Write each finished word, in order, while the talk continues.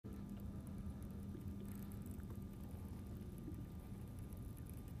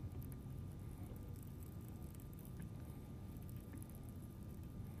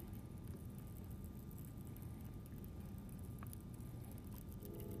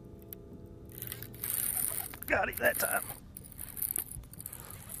got it that time.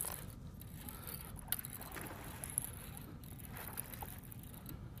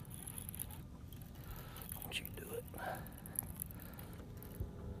 Don't you do it.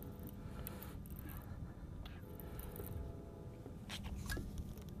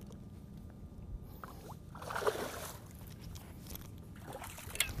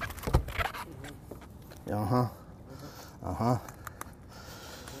 Uh-huh. Uh-huh.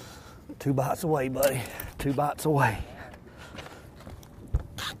 2 bites away, buddy. 2 bites away.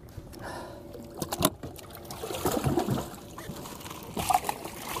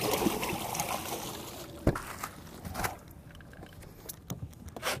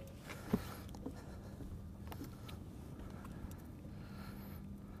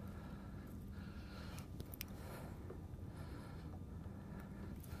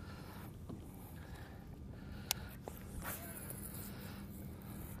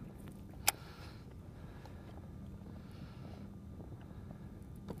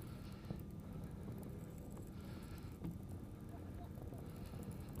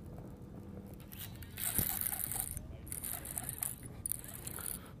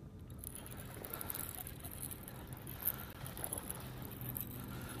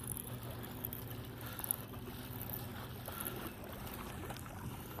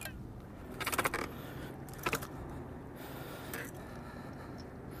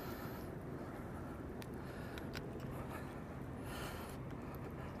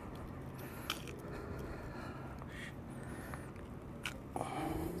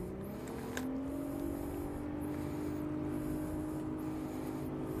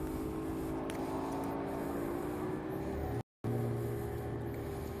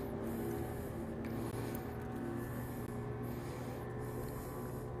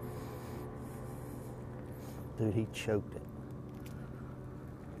 Dude, he choked it.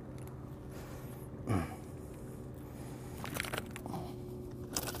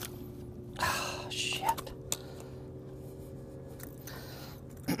 Ah, shit.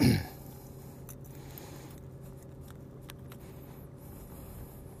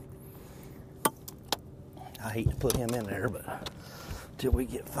 I hate to put him in there, but till we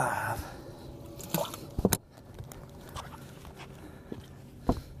get 5.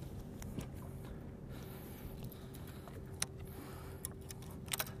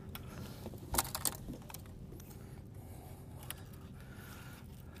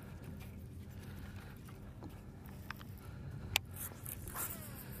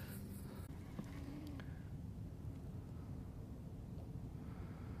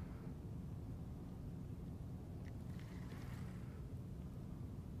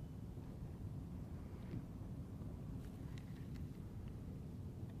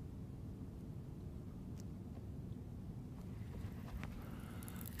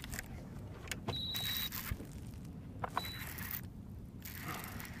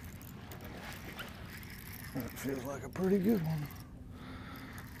 That feels like a pretty good one.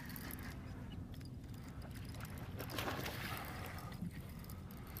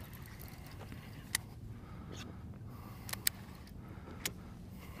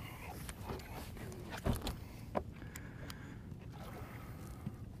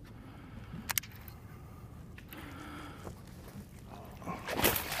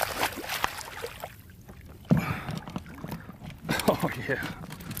 Oh yeah.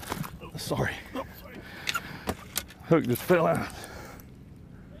 Sorry. Hook just fell out.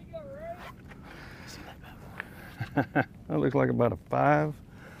 That looks like about a 5.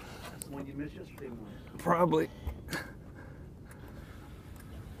 That's the one you missed yesterday morning. Probably.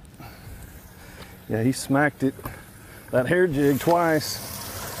 Yeah, he smacked it. That hair jig twice.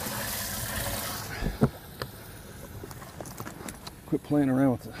 Quit playing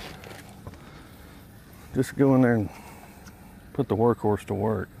around with it. Just go in there and put the workhorse to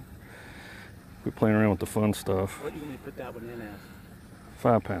work. Quit playing around with the fun stuff. What do you want me to put that one in as?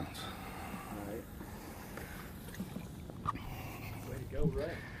 5 pounds. All right. Way to go,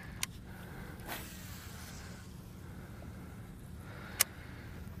 Ray.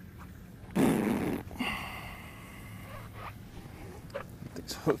 Get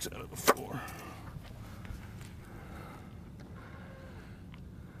these hooks out of the floor.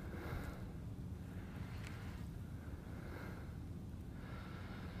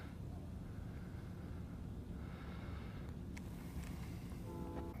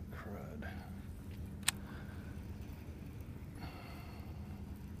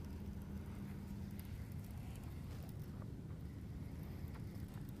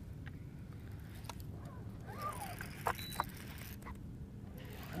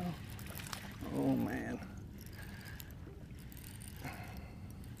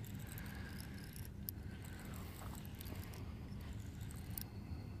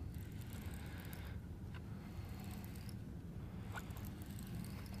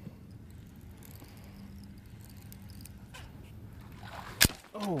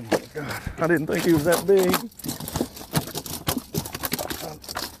 Oh my God, I didn't think he was that big.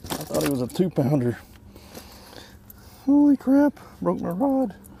 I thought he was a 2-pounder. Holy crap, broke my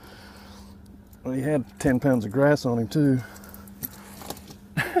rod. Well, he had 10 pounds of grass on him too.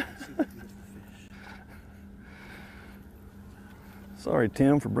 Sorry,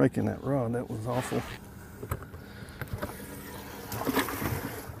 Tim, for breaking that rod. That was awful.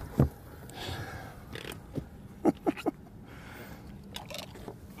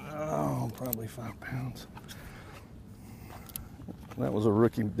 Oh, probably 5 pounds. That was a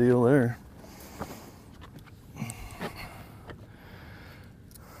rookie deal there.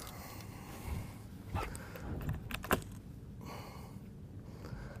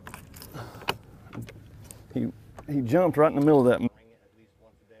 He jumped right in the middle of that.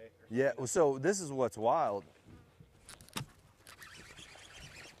 Yeah, well, so this is what's wild.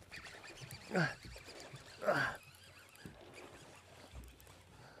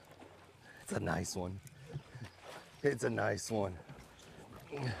 It's a nice one. It's a nice one.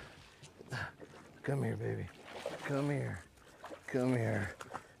 Come here, baby. Come here. Come here.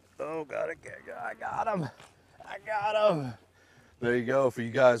 Oh, I got him. I got him. There you go for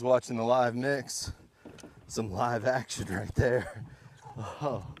you guys watching the live mix. Some live action right there.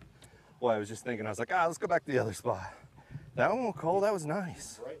 Oh, boy, I was just thinking, I was like, let's go back to the other spot. That one was cool, that was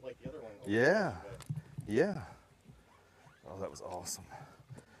nice. Right, like the other one. Yeah, yeah. Oh, that was awesome.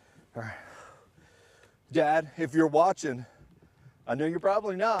 All right. Dad, if you're watching, I know you're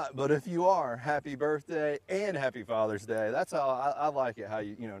probably not, but if you are, happy birthday and happy Father's Day. That's how I like it, how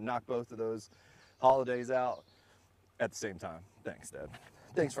you knock both of those holidays out at the same time. Thanks, Dad.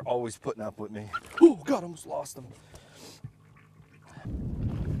 Thanks for always putting up with me. Oh, God, I almost lost him.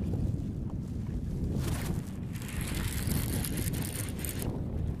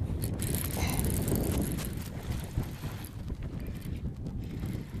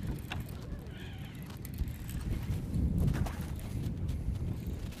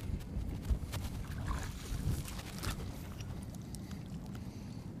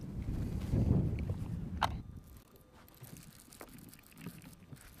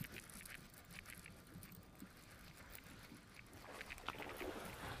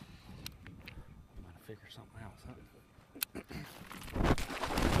 Figure something else, huh?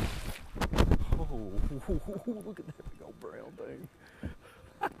 Oh, look at that big old brown thing.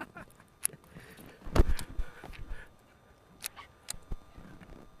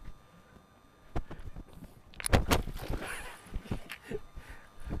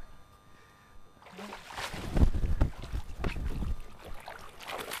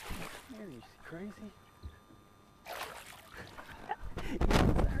 Are you crazy? Yes,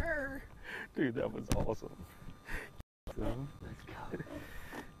 sir. Dude, that was awesome. So, let's go.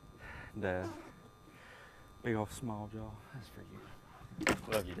 Dad, big old small jaw. That's for you.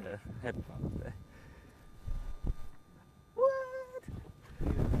 Love you, Dad. Happy Father's Day. What?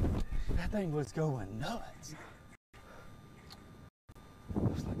 That thing was going nuts.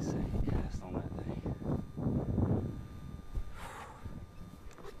 Looks like second cast on that thing.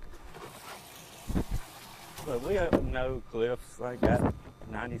 But we have no cliffs like that.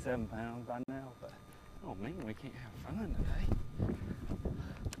 97 pounds by now, but oh man, we can't have fun today.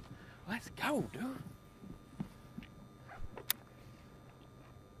 Let's go, dude.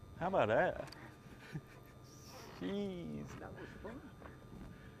 How about that? Jeez, that was fun.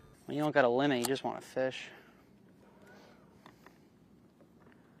 When you don't got a limit, you just want to fish.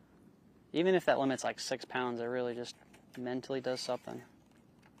 Even if that limit's like 6 pounds, it really just mentally does something.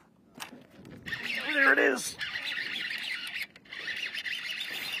 There it is.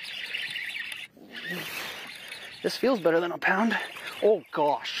 This feels better than a pound. Oh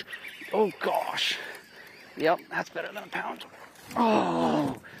gosh. Oh gosh. Yep, that's better than a pound.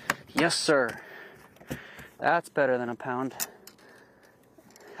 Oh, yes sir. That's better than a pound.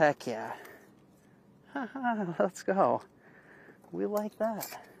 Heck yeah. Let's go. We like that.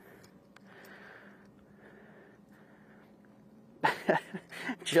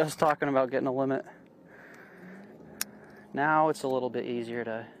 Just talking about getting a limit. Now it's a little bit easier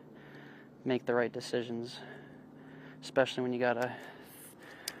to make the right decisions, especially when you got a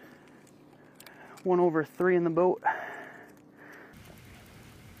 1/3 in the boat.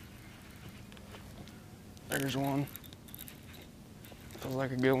 There's one. Feels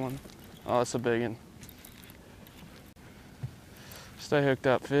like a good one. Oh, it's a big one. Stay hooked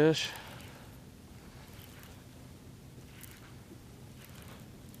up, fish.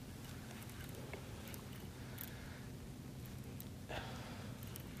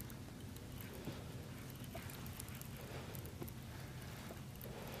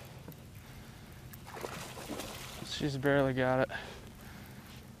 She's barely got it.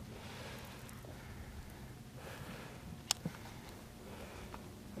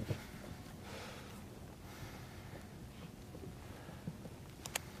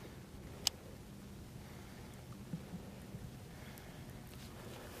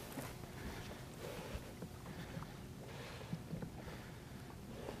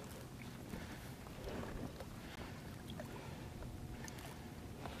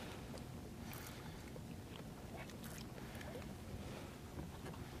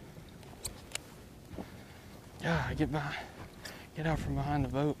 Yeah, get out from behind the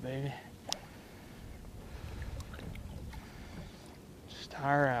boat, baby. Just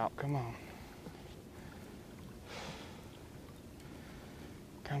tire out, come on.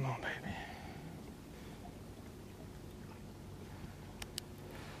 Come on, baby.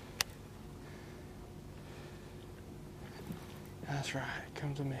 That's right,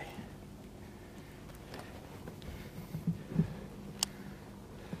 come to me.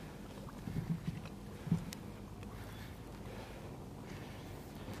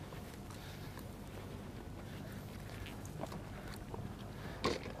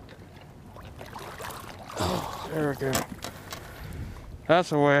 Oh, there we go.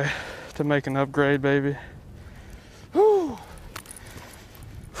 That's a way to make an upgrade, baby. Whew.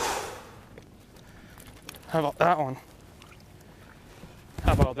 How about that one?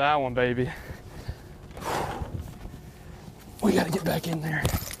 How about that one, baby? We gotta get back in there.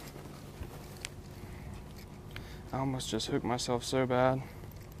 I almost just hooked myself so bad.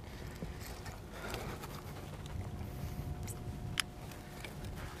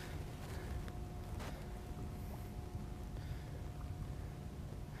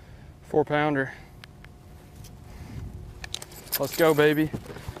 Four-pounder. Let's go, baby.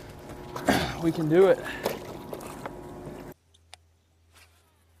 We can do it.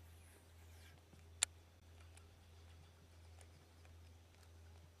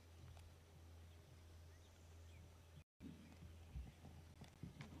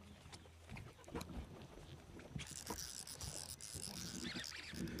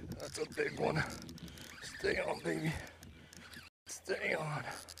 That's a big one. Stay on, baby. Stay on.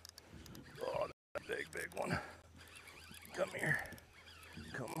 Oh, that's a big, big one. Come here.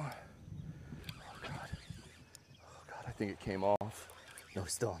 Come on. Oh, God. Oh, God, I think it came off. No,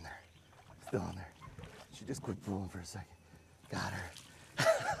 it's still on there. Still on there. She just quit pulling for a second. Got her.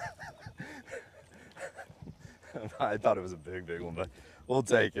 I thought it was a big, big one, but we'll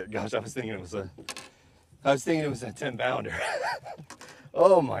take it. Gosh, I was thinking it was a 10-pounder.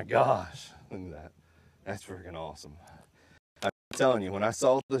 Oh my gosh. Look at that. That's freaking awesome. I'm telling you, when I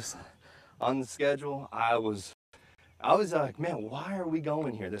saw this on the schedule, I was like, man, why are we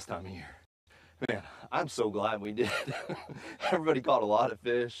going here this time of year? Man, I'm so glad we did. Everybody caught a lot of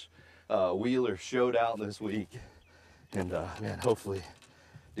fish. Wheeler showed out this week. And man, hopefully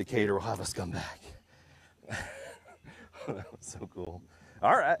Decatur will have us come back. That was so cool.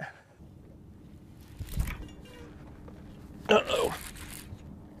 All right. Uh-oh.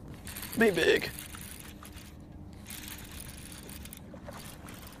 Be big.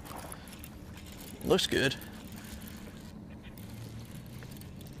 Looks good.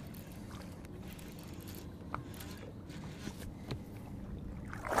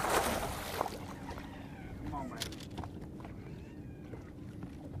 Come on, man.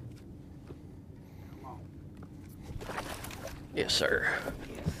 Come on. Yes, sir.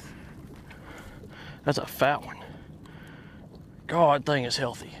 Yes. That's a fat one. God, that thing is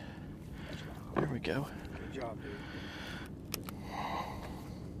healthy. There we go. Good job, dude.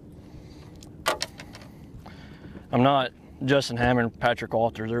 I'm not Justin Hammer and Patrick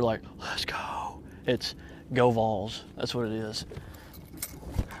Walters. They're like, let's go. It's go Vols. That's what it is.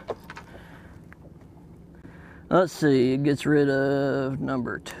 Let's see. It gets rid of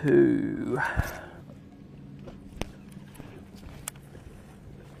number 2.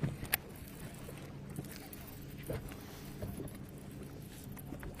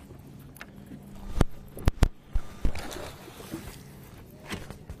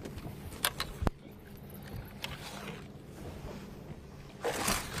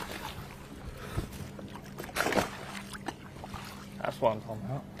 That's what I'm talking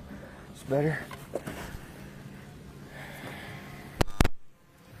about. It's better.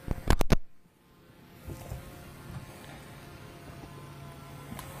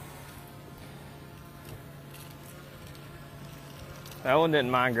 That one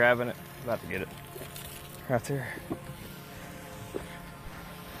didn't mind grabbing it. About to get it. Right there.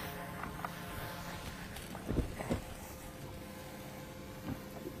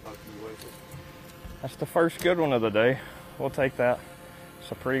 That's the first good one of the day. We'll take that.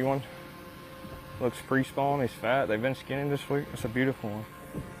 It's a pretty one. Looks pre-spawn. He's fat. They've been skinning this week. It's a beautiful one.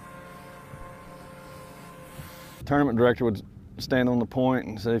 Tournament director would stand on the point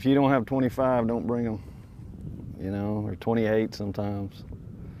and say, if you don't have 25, don't bring them. You know, or 28 sometimes.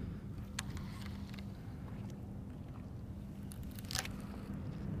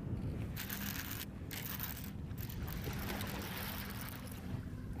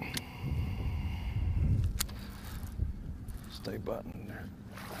 Stay buttoned there.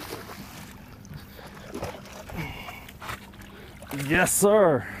 Yes,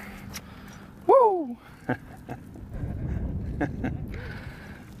 sir. Woo!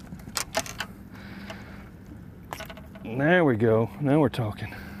 There we go. Now we're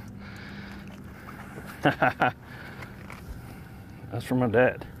talking. That's from my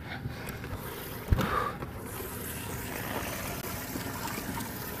dad.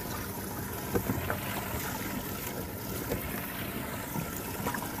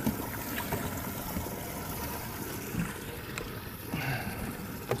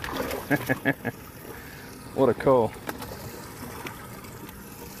 What a call.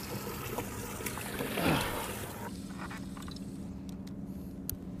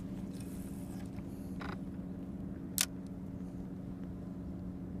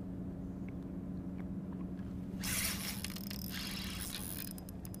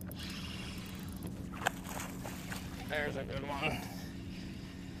 There's a good one.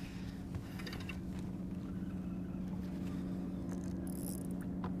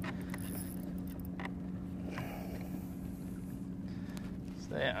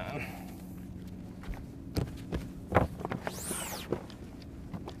 Stay on.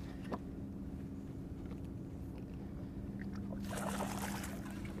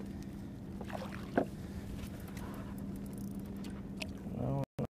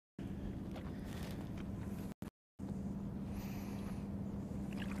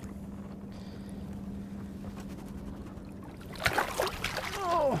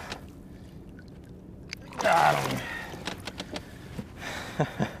 Got him.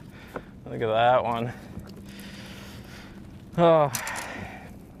 Look at that one. Oh,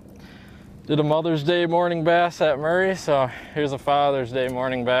 did a Mother's Day morning bass at Murray, so here's a Father's Day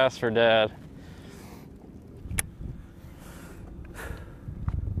morning bass for Dad.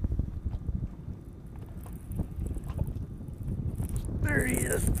 There he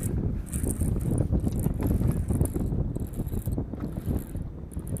is.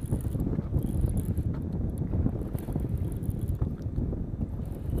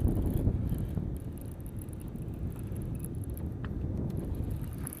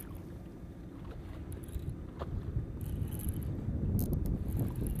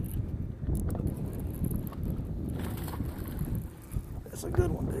 That's a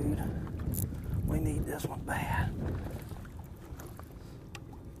good one, dude. We need this one bad.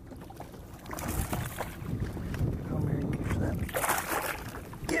 Come here and catch that.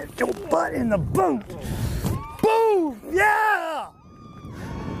 Get your butt in the boot. Boom! Yeah!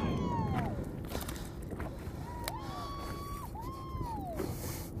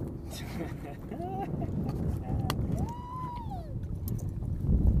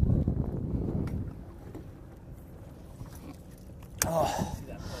 Oh.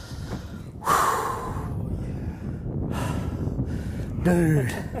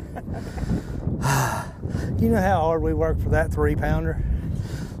 Dude. You know how hard we work for that 3-pounder?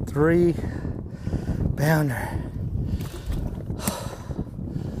 3-pounder.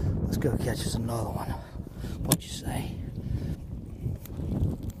 Let's go catch us another one. What you say?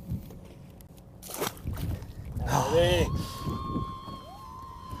 Oh.